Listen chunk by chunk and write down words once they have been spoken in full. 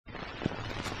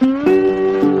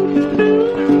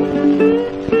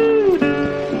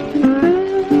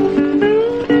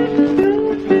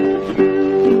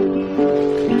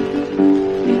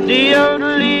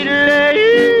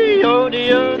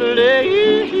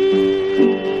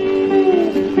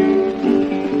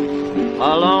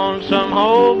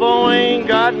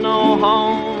got no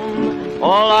home.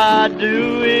 All I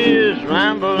do is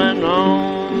ramble and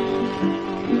roam.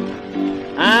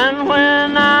 And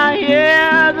when I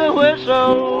hear the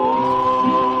whistle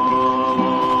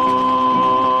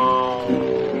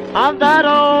of that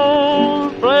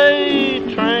old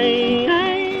freight train,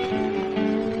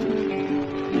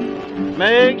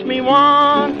 makes me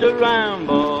want to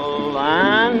ramble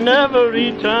and never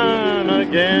return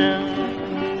again.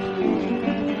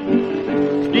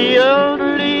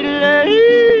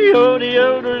 De-o-de-lee-de-lee,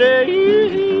 oh-de-o-de-lee.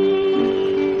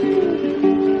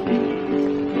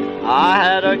 I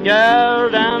had a gal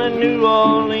down in New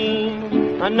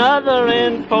Orleans, another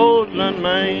in Portland,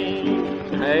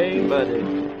 Maine. Hey, buddy.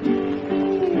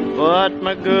 But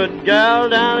my good gal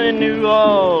down in New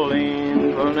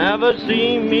Orleans will never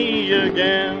see me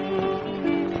again.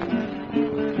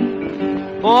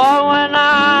 For when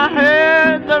I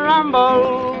heard the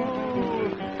rumble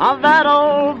of that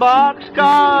old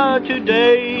boxcar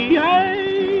today,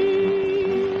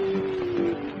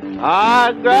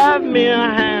 I grabbed me a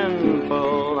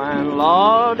handful and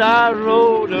Lord, I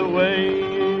rode away.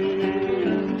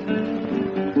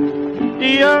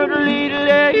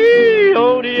 De-o-de-lee-de-lee,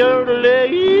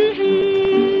 oh-de-o-de-lee.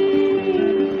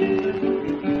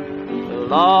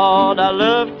 Lord, I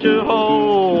love to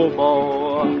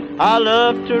hobo, I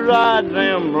love to ride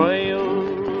them rails.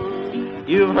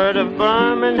 You've heard of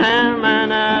Birmingham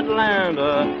and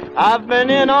Atlanta, I've been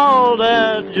in all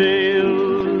their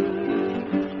jails.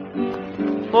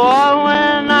 For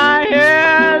when I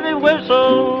hear the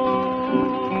whistle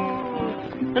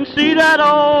and see that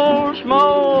old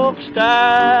smokestack,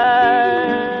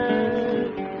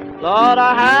 Lord,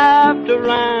 I have to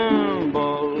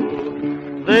ramble.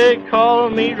 They call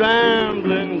me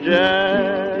Ramblin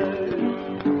Jack.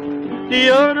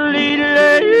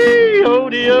 De-o-de-lee-de-lee,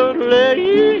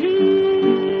 oh-de-o-de-lee.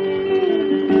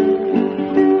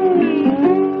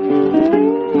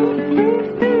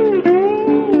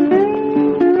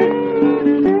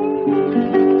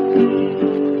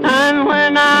 And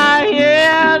when I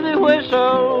hear the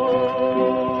whistle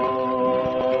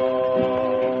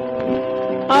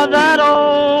of that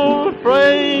old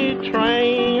freight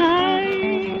train,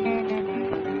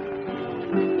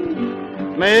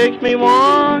 makes me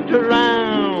want to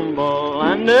ramble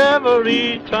and never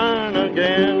return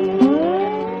again.